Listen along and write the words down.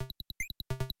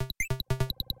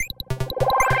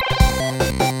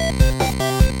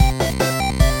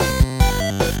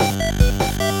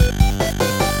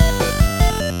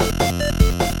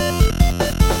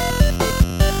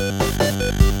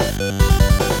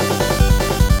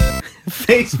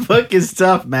Facebook is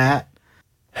tough, Matt.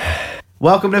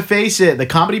 Welcome to Face It, the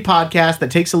comedy podcast that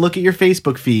takes a look at your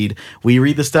Facebook feed. We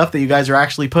read the stuff that you guys are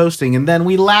actually posting, and then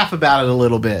we laugh about it a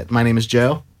little bit. My name is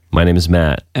Joe. My name is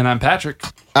Matt. And I'm Patrick.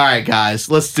 All right,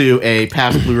 guys, let's do a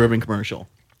Pabst Blue Ribbon commercial.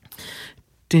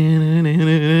 Oh,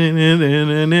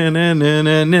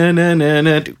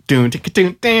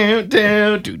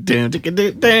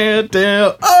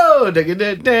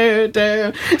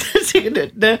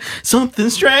 something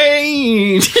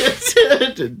strange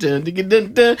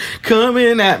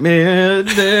coming at me.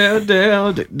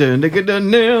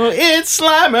 It's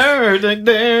Slimer,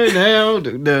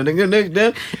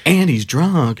 and he's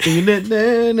drunk.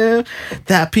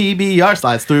 That PBR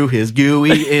slides through his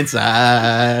gooey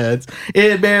insides.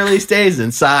 It barely stays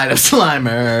inside of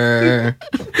Slimer.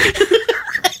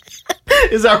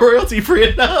 Is that royalty free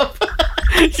enough?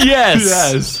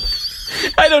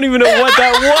 Yes. I don't even know what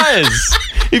that was.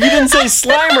 If you didn't say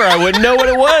Slimer, I wouldn't know what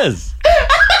it was.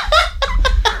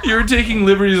 You were taking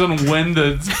liberties on when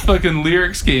the fucking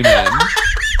lyrics came in.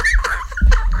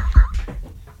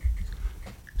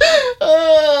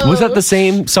 Was that the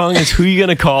same song as Who You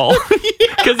Gonna Call?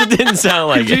 Because it didn't sound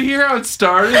like Did you it. hear how it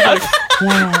started? Like,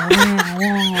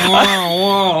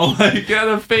 whoa, like kind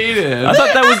of faded. I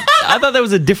thought that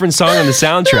was a different song on the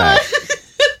soundtrack.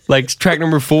 Like track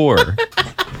number 4.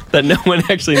 That no one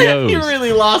actually knows. You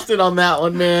really lost it on that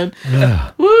one, man.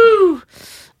 Woo!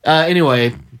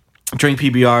 Anyway, drink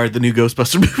PBR. The new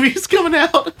Ghostbuster movie is coming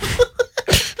out.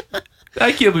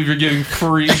 I can't believe you're giving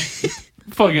free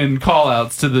fucking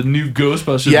call-outs to the new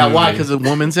Ghostbusters Yeah, movie. why? Because a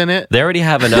woman's in it? They already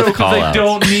have enough Because call-outs. they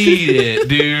don't need it,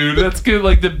 dude. That's good.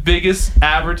 Like the biggest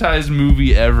advertised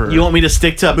movie ever. You want me to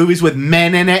stick to movies with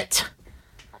men in it?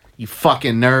 You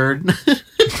fucking nerd.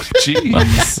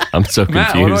 Jeez. I'm so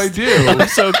confused. Matt, what do I do? I'm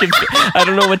so confused. I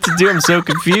don't know what to do. I'm so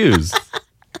confused.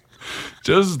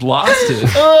 Just lost it.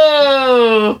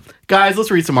 Oh, guys,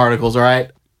 let's read some articles, all right?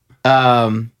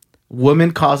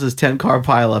 Woman causes 10-car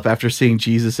pileup after seeing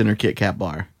Jesus in her Kit Kat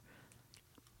bar.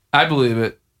 I believe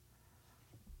it.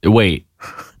 Wait,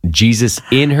 Jesus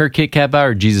in her Kit Kat bar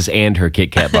or Jesus and her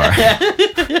Kit Kat bar?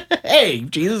 Hey,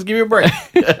 Jesus, give me a break.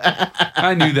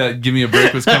 I knew that Give Me a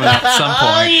Break was coming out at some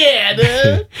Oh, point. yeah,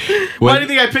 dude. Why do you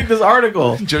think I picked this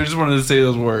article? Joe just wanted to say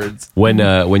those words. When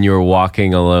you were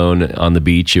walking alone on the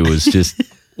beach, it was just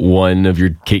one of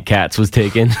your Kit Kats was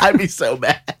taken. I'd be so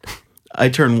mad. I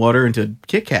turn water into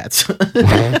Kit Kats.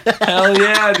 Hell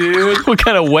yeah, dude. What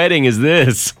kind of wedding is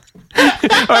this? All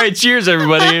right, cheers,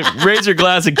 everybody. Raise your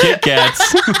glass of Kit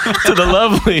Kats to the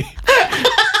lovely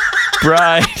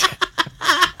bride.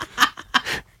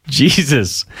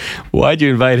 Jesus, why'd you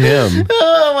invite him?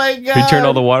 Oh, my God. We turned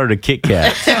all the water to Kit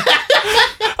Kats.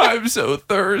 I'm so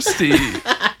thirsty.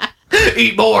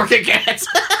 Eat more Kit Kats.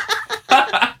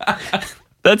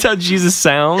 That's how Jesus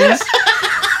sounds?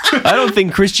 I don't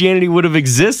think Christianity would have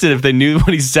existed if they knew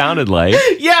what he sounded like.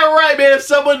 Yeah, right, man. If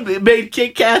someone made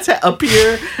Kit Kats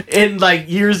appear in, like,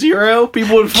 year 0,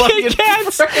 people would fucking... Kit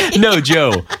Kats? No,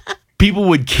 Joe. People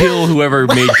would kill whoever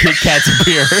made Kit Kats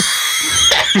appear.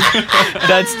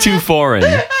 That's too foreign.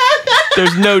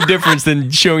 There's no difference than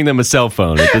showing them a cell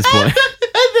phone at this point.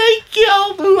 They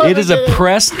killed whoever It is did a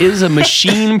pressed, it is a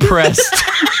machine pressed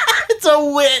It's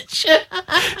a witch.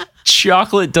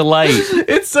 chocolate delight.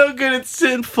 It's so good, it's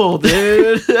sinful,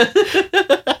 dude.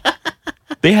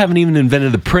 They haven't even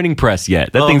invented the printing press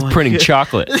yet. That thing's my printing God.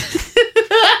 chocolate.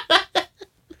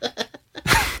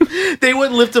 They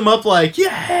wouldn't lift him up like,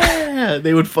 yeah.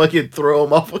 They would fucking throw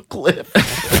him off a cliff.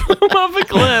 I'm off a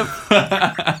cliff.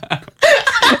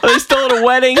 Are they still at a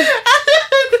wedding?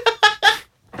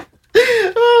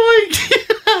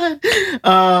 Oh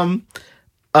my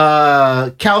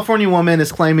God. California woman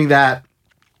is claiming that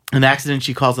an accident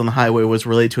she caused on the highway was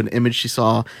related to an image she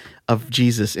saw of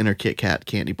Jesus in her Kit Kat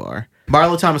candy bar.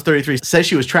 Marla Thomas, 33, says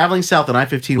she was traveling south on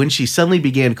I-15 when she suddenly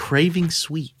began craving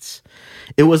sweets.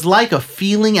 It was like a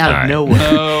feeling out of nowhere.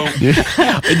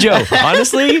 Oh, Joe,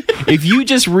 honestly, if you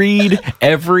just read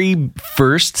every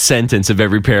first sentence of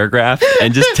every paragraph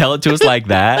and just tell it to us like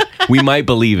that, we might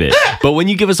believe it. But when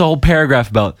you give us a whole paragraph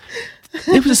about,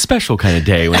 it was a special kind of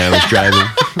day when I was driving.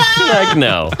 Like,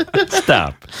 no.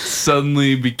 Stop.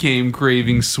 suddenly became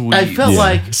craving sweet. I felt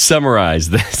like, Summarize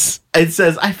this. it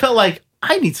says, I felt like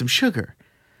I need some sugar.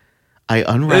 I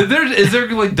unwrapped. Is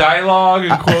there like dialogue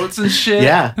and quotes and shit?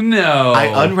 Yeah. No.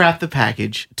 I unwrapped the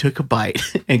package, took a bite,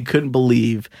 and couldn't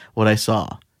believe what I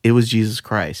saw. It was Jesus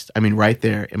Christ. I mean, right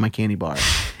there in my candy bar.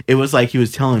 It was like he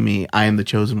was telling me I am the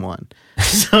chosen one.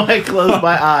 So I closed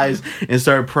my eyes and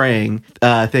started praying,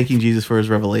 thanking Jesus for his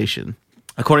revelation.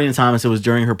 According to Thomas, it was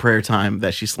during her prayer time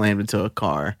that she slammed into a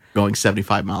car going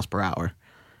 75 miles per hour.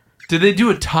 Did they do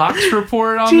a tox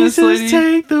report on this Jesus, lady?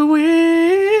 take the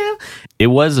wheel. It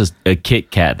was a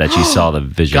Kit Kat that she saw the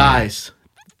vision. Guys,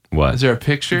 What? Is there a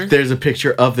picture? there's a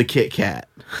picture of the Kit Kat.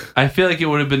 I feel like it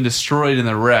would have been destroyed in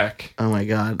the wreck. Oh my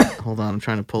God. Hold on. I'm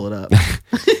trying to pull it up.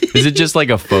 Is it just like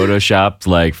a photoshopped,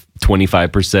 like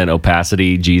 25%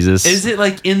 opacity Jesus? Is it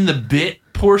like in the bit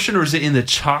portion or is it in the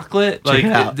chocolate? Check Like,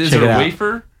 it out. is Check it it a out.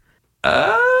 wafer?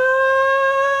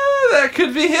 That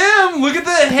could be him. Look at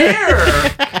the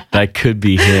hair. That could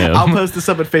be him. I'll post this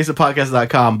up at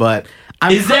faceitpodcast.com, but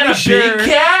I'm Is that a pretty sure big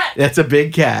cat? That's a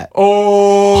big cat.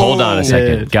 Oh. Hold on a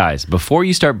second. Dude. Guys, before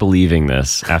you start believing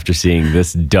this after seeing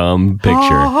this dumb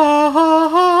picture,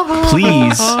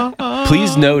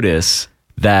 please notice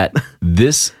that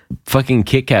this fucking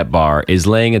Kit Kat bar is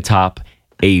laying atop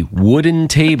a wooden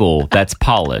table that's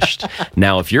polished.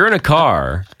 Now, if you're in a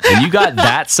car and you got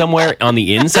that somewhere on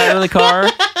the inside of the car,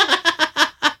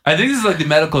 I think this is like the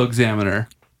medical examiner.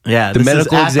 Yeah, the this is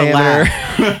medical at the examiner,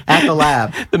 lab. At the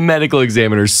lab. the medical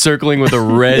examiner circling with a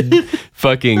red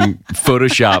fucking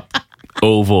Photoshop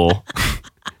oval.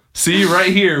 See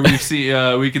right here,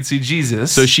 we can see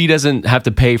Jesus. So she doesn't have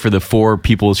to pay for the 4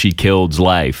 people she killed's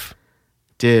life.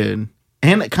 Dude.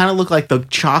 And it kind of looked like the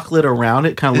chocolate around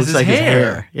it kind of Is looks like his his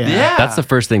hair. Yeah. That's the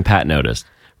first thing Pat noticed.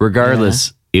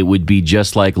 Regardless, it would be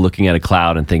just like looking at a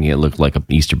cloud and thinking it looked like an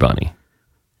Easter bunny.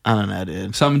 I don't know,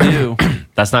 dude. Some do.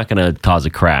 That's not going to cause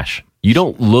a crash. You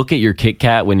don't look at your Kit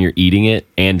Kat when you're eating it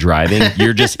and driving.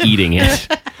 You're just eating it.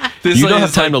 This You don't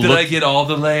lady's have time like, to Did look- I get all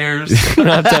the layers? You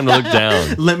don't have time to look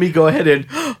down. Let me go ahead and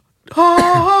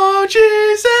oh,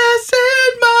 Jesus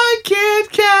in my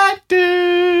Kit Kat,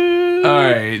 dude. All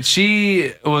right,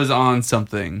 she was on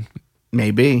something.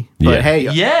 Maybe. But Yeah. hey,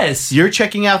 Yes. you're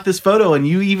checking out this photo and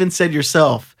you even said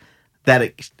yourself that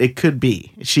it could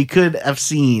be. She could have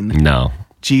seen No,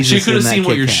 Jesus. She could have in that seen what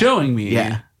Kit you're Kat. showing me.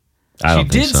 Yeah. I She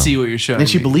don't think did so. see what you're showing And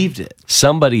she me. believed it.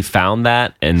 Somebody found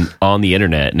that and on the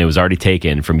internet, and it was already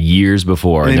taken from years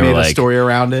before. And And they they made were a like, story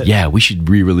around it. "Yeah, we should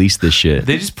re-release this shit."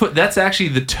 They just put, that's actually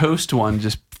the toast one,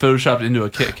 just photoshopped into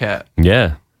a Kit Kat.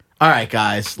 Yeah, All right,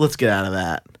 guys, let's get out of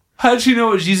that. How'd you know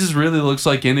what Jesus really looks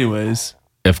like anyways?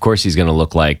 of course he's gonna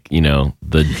look like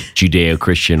the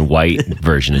Judeo-Christian white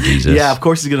version of Jesus. Yeah, of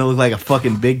course he's gonna look like a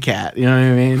fucking big cat. You know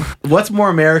what I mean? What's more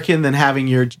American than having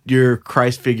your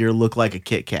Christ figure look like a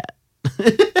Kit Kat?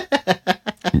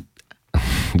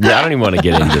 Yeah, I don't even want to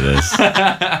get into this.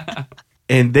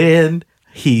 And then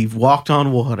he walked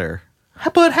on water.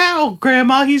 But how,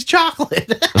 Grandma? He's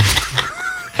chocolate.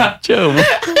 Joe,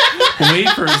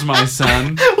 Wafers, my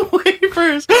son.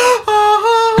 Wafers.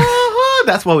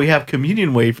 That's why we have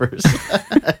communion wafers.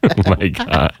 oh my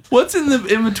god, What's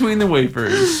in between the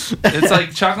wafers? It's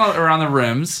like chocolate around the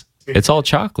rims. it's all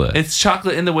chocolate. It's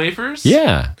chocolate in the wafers?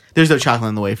 Yeah, There's no chocolate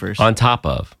in the wafers. on top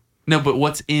of No, but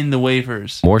what's in the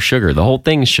wafers? more sugar. The whole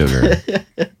thing's sugar.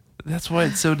 That's why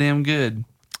it's so damn good.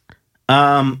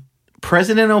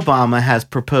 President Obama has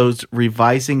proposed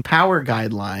revising power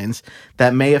guidelines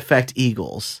that may affect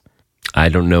eagles. I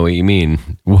don't know what you mean.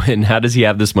 When? How does he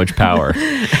have this much power?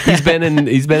 He's been in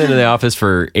the office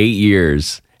for 8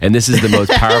 years, and this is the most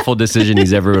powerful decision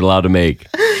he's ever allowed to make.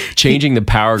 Changing the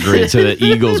power grid so that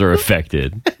eagles are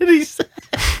affected. And he said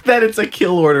that it's a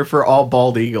kill order for all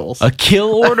bald eagles. A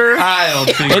kill order? I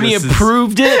don't think And he this is-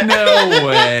 approved it? No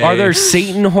way. Are there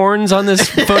Satan horns on this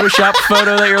Photoshop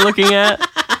photo that you're looking at?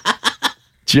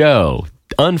 Joe,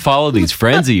 unfollow these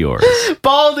friends of yours.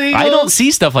 Bald eagles. I don't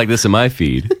see stuff like this in my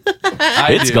feed.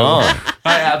 It's do. gone.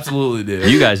 I absolutely do.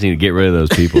 You guys need to get rid of those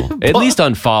people. At least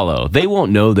unfollow. They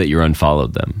won't know that you're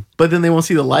unfollowed them. But then they won't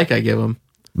see the like I give them.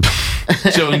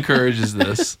 Joe encourages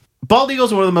this. Bald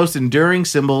eagles are one of the most enduring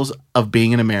symbols of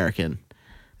being an American.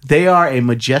 They are a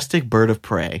majestic bird of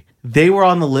prey. They were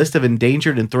on the list of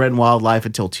endangered and threatened wildlife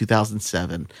until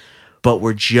 2007, but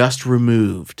were just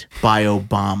removed by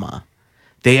Obama.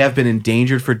 They have been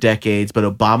endangered for decades, but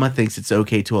Obama thinks it's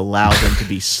okay to allow them to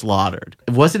be slaughtered.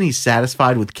 Wasn't he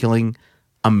satisfied with killing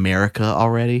America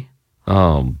already?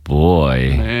 Oh,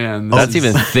 boy. Man, That's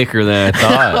even thicker than I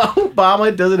thought.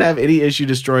 Obama doesn't have any issue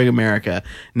destroying America.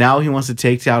 Now he wants to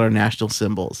take down our national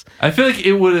symbols. I feel like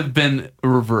it would have been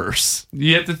reverse.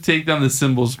 You have to take down the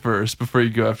symbols first before you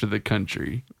go after the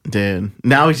country. Dude,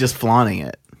 now he's just flaunting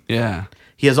it. Yeah.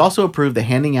 He has also approved the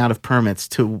handing out of permits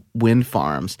to wind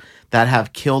farms that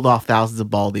have killed off thousands of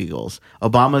bald eagles.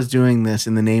 Obama is doing this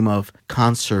in the name of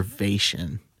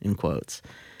conservation, in quotes.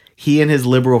 He and his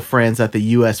liberal friends at the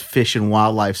U.S. Fish and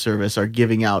Wildlife Service are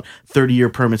giving out 30-year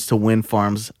permits to wind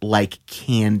farms like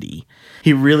candy.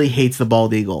 He really hates the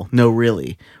bald eagle. No,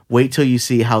 really. Wait till you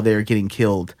see how they're getting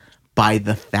killed by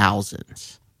the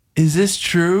thousands. Is this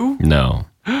true? No.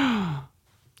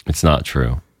 It's not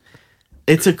true.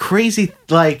 It's a crazy,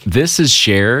 like, This is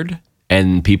shared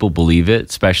and people believe it,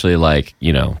 especially like,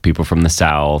 people from the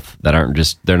South that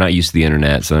they're not used to the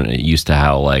internet. So they're not used to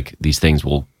how like these things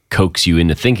will coax you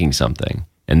into thinking something.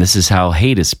 And this is how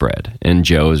hate is spread. And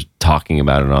Joe is talking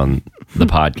about it on the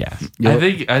podcast.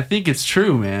 I think it's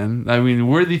true, man. I mean,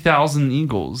 we're the 1,000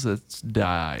 eagles that's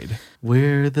died.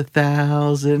 we're the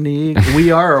 1,000 eagles.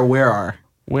 We are or where are?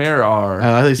 Where are?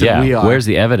 I think you said we are. Where's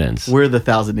the evidence? We're the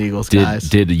 1,000 eagles, guys.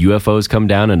 Did UFOs come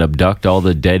down and abduct all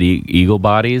the dead eagle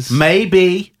bodies?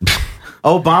 Maybe.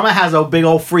 Obama has a big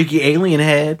old freaky alien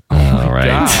head. All right.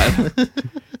 God.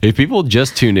 If people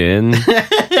just tune in,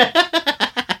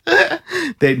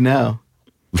 They'd know.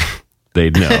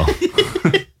 they'd know.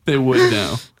 They would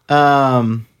know.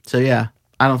 So yeah,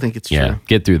 I don't think it's true. Yeah,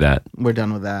 get through that. We're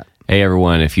done with that. Hey,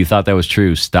 everyone, if you thought that was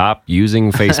true, stop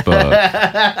using Facebook.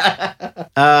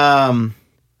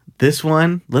 This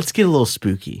one, let's get a little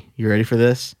spooky. You ready for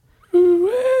this?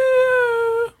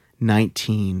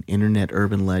 19 internet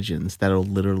urban legends that'll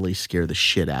literally scare the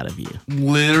shit out of you.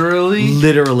 Literally?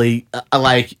 Literally,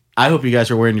 like, I hope you guys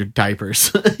are wearing your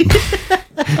diapers.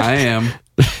 I am.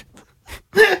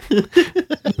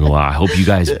 Well, I hope you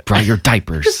guys brought your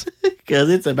diapers. Because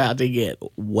it's about to get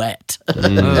wet.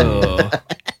 Oh.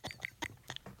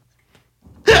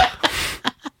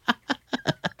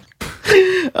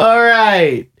 All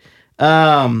right.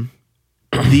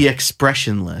 The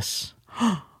expressionless.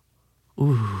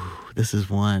 Ooh, this is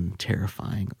one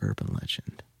terrifying urban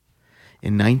legend.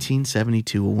 In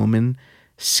 1972, a woman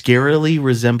scarily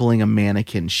resembling a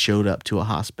mannequin showed up to a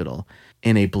hospital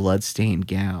in a blood-stained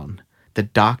gown. The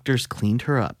doctors cleaned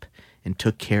her up and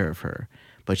took care of her,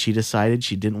 but she decided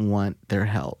she didn't want their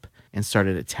help and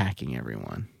started attacking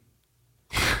everyone.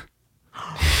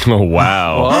 Oh,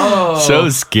 wow. Whoa. So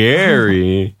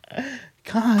scary.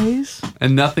 Guys,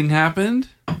 And nothing happened?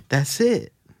 that's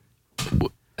it.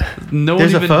 No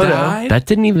There's a one even photo. died? That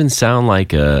didn't even sound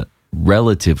like a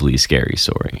relatively scary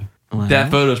story. That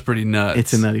photo's pretty nuts.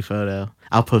 It's a nutty photo.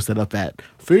 I'll post it up at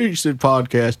Face It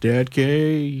Podcast, Dad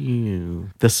K.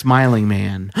 The Smiling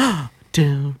Man.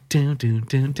 Do, do, do,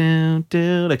 do, do,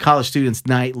 do. A college student's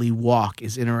nightly walk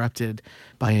is interrupted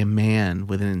by a man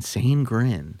with an insane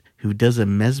grin who does a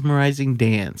mesmerizing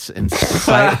dance and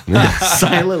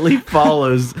silently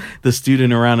follows the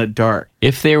student around at dark.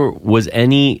 If there was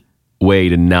any way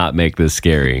to not make this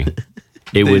scary,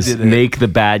 it was did it. make the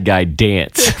bad guy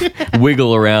dance,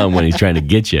 wiggle around when he's trying to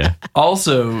get you.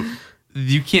 Also,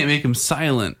 you can't make him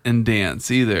silent and dance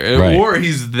either. Right. Or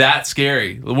he's that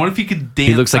scary. What if he could dance?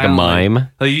 He looks like a silently? mime.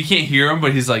 Like you can't hear him,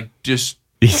 but he's like just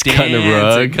He's cutting a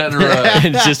rug. Cutting a rug.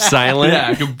 And it's just silent.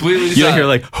 Yeah, completely You don't hear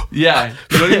silent. Yeah.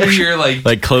 You don't even hear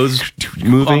like clothes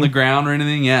moving. on the ground or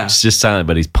anything. Yeah. It's just silent,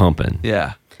 but he's pumping.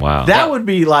 Yeah. Wow. That would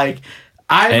be like...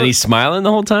 and he's smiling the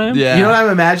whole time? Yeah. You know what I'm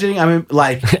imagining? I'm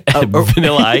like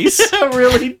Vanilla Ice? a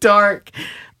really dark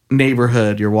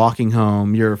neighborhood. You're walking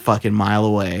home. You're a fucking mile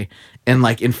away. And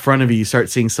like in front of you, you start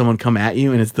seeing someone come at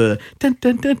you, and it's the dun,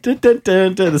 dun, dun, dun, dun,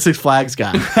 dun, dun, the Six Flags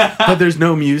guy. But there's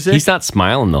no music. He's not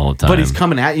smiling the whole time. but he's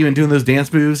coming at you and doing those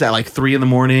dance moves at like 3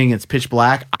 a.m. It's pitch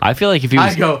black. I feel like if he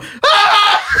was... I go,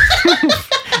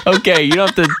 Okay, you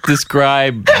don't have to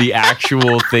describe the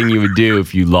actual thing you would do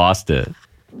if you lost it.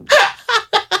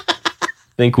 I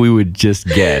think we would just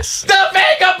guess. the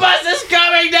Vega bus is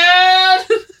coming down.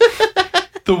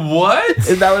 The what?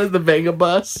 Is that what is the Vega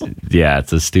bus? Yeah,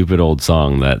 it's a stupid old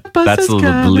song that's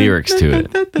the lyrics to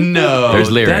it. No.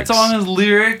 There's lyrics. That's on his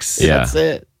lyrics. Yeah. That's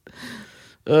it.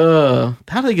 How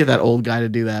did they get that old guy to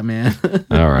do that, man?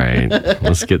 All right,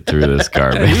 let's get through this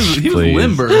garbage, He was please.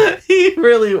 limber. He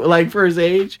really, like, for his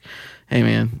age. Hey,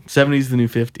 man, 70's the new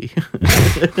 50.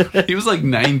 He was like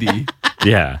 90.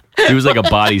 Yeah, he was like a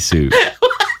bodysuit.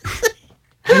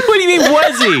 What do you mean,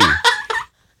 was he?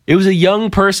 It was a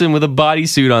young person with a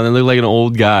bodysuit on that looked like an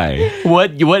old guy.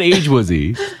 What age was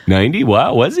he? 90?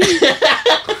 Wow, was he?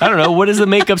 I don't know. What is the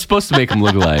makeup supposed to make him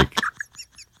look like?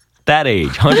 That age,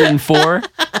 104?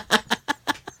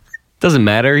 Doesn't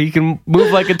matter. He can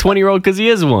move like a 20-year-old because he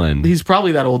is one. He's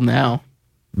probably that old now.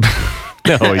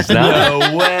 No, he's not.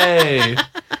 No way.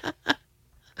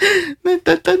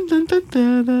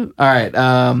 All right,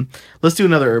 let's do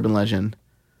another urban legend.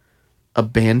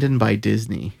 Abandoned by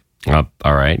Disney. All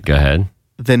right, go ahead.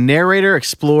 The narrator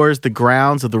explores the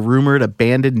grounds of the rumored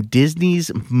abandoned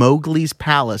Disney's Mowgli's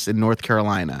Palace in North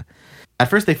Carolina. At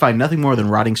first, they find nothing more than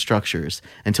rotting structures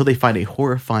until they find a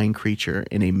horrifying creature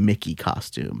in a Mickey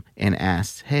costume and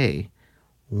asks, "Hey,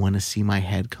 want to see my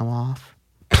head come off?"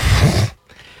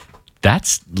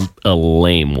 That's a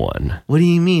lame one. What do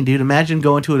you mean, dude? Imagine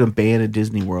going to an abandoned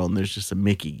Disney World and there's just a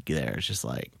Mickey there. It's just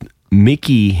like,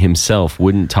 Mickey himself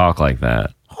wouldn't talk like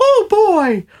that. Oh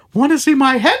boy, want to see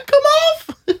my head come off?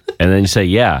 And then you say,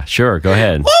 yeah, sure, go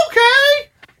ahead. Okay.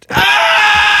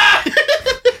 Ah!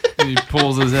 And he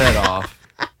pulls his head off.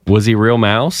 Was he a real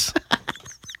mouse?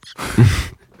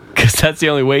 Because that's the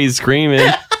only way he's screaming.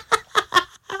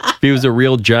 If he was a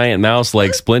real giant mouse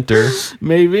like Splinter.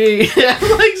 Maybe.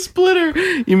 Like Splitter.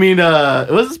 You mean,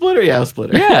 was it Splitter? Yeah, it was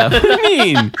Splitter. Yeah, what do you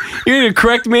mean? You're going to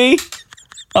correct me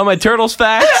on my Turtles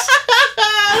facts?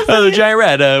 Oh, the giant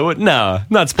rat. No,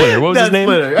 not Splitter. What was his name?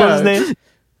 Splitter. What was his name?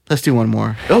 Let's do one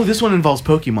more. Oh, this one involves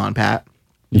Pokemon, Pat.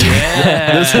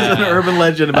 Yeah. This is an urban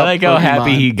legend about I like how Pokemon.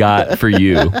 happy he got for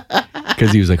you.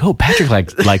 Because he was like, oh, Patrick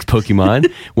likes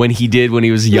Pokemon when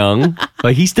he was young.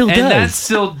 Like, he still And does. that's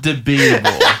still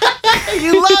debatable.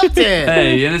 You loved it.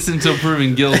 Hey, innocent until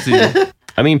proven guilty.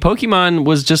 I mean, Pokemon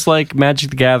was just like Magic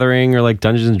the Gathering or like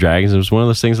Dungeons and Dragons. It was one of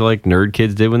those things that like nerd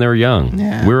kids did when they were young.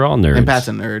 Yeah. We were all nerds. And Pat's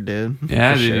a nerd, dude.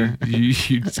 Yeah, For dude. sure. You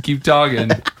just keep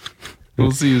talking.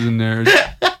 We'll see who's a nerd.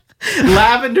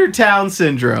 Lavender Town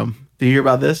Syndrome. Do you hear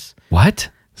about this? What?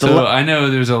 So I know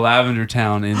there's a Lavender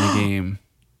Town in the game.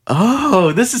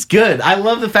 Oh, this is good. I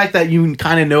love the fact that you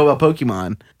kind of know about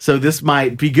Pokemon. So this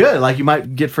might be good. Like, you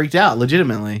might get freaked out,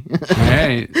 legitimately.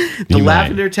 Right. The You might.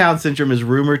 Lavender Town Syndrome is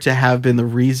rumored to have been the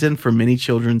reason for many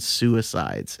children's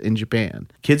suicides in Japan.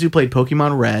 Kids who played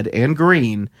Pokemon Red and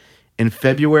Green in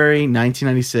February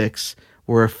 1996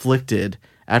 were afflicted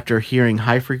after hearing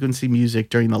high-frequency music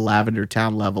during the Lavender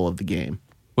Town level of the game.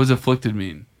 What does afflicted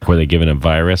mean? Were they given a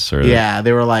virus or? Yeah,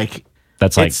 they were like...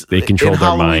 That's like It's- they controlled in their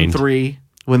Halloween mind. 3,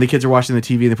 when the kids are watching the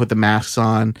TV and they put the masks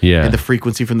on, Yeah. and the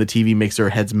frequency from the TV makes their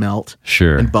heads melt,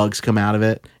 Sure. and bugs come out of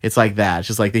it. It's like that. It's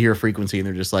just like they hear a frequency and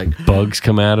they're just like, Bugs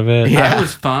come out of it. yeah, That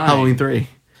was fine. Halloween 3.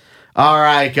 All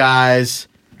right, guys.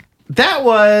 That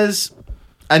was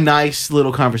a nice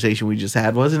little conversation we just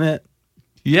had, wasn't it?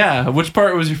 Yeah. Which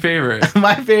part was your favorite?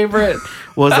 My favorite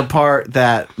was the part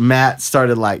that Matt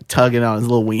started like tugging on his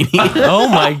little weenie. Oh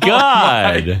my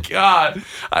god. God.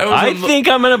 I think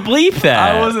I'm gonna bleep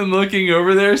that. I wasn't looking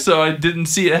over there, so I didn't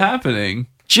see it happening.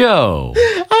 Joe.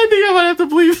 I think I might have to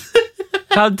believe.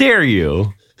 How dare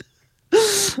you?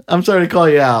 I'm sorry to call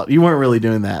you out. You weren't really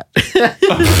doing that.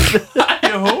 I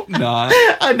hope not.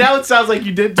 Now it sounds like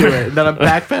you did do it, and then I'm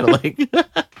backpedaling.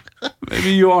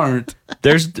 Maybe you aren't.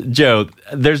 There's Joe.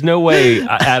 There's no way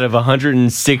out of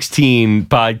 116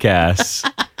 podcasts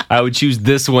I would choose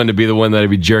this one to be the one that I'd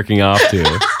be jerking off to.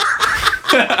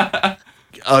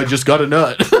 I just got a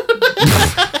nut.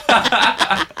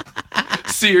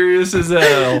 Serious as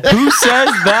hell. Who says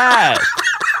that?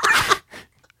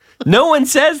 No one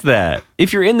says that.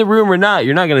 If you're in the room or not,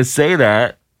 you're not going to say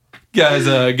that. Guys,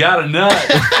 got a nut.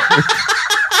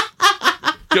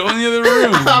 Go in the other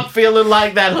room. I'm feeling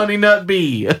like that honey nut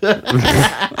bee.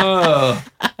 Oh,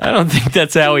 I don't think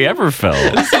that's how he ever felt.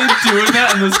 is he doing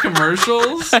that in those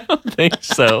commercials? I don't think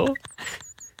so.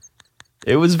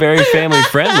 It was very family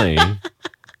friendly.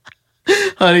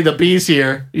 Honey, the bee's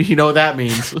here. You know what that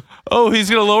means. Oh, he's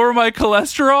gonna lower my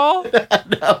cholesterol?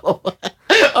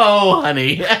 Oh,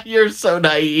 honey, you're so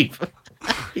naive.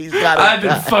 He's got a I've been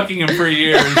nut. fucking him for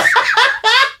years.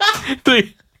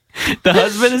 The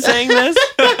husband is saying this?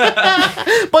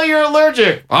 But you're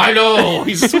allergic. I know.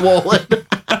 He's swollen.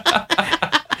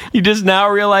 You just now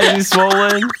realize he's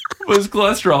swollen? His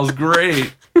cholesterol's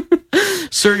great.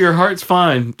 Sir, your heart's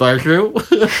fine. Thank you.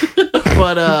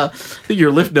 But I think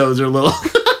your lymph nodes are a little,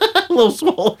 a little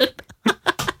swollen.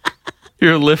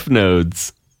 Your lymph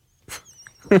nodes.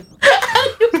 Did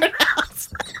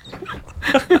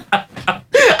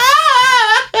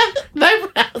I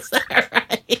pronounce that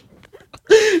right?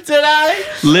 Did I?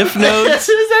 Lymph nodes?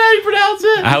 Is that how you pronounce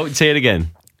it? I would say it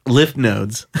again. Lymph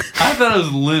nodes. I thought it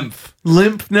was lymph.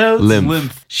 Lymph nodes?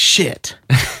 Lymph. Shit.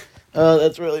 Oh,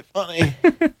 that's really funny.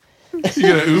 You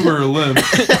got an Uber or lymph.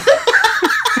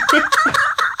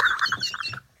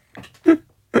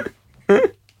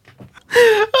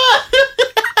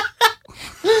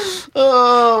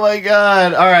 Oh my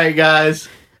god. All right, guys.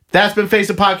 That's been Face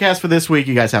the Podcast for this week.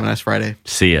 You guys have a nice Friday.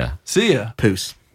 See ya. See ya. Poos.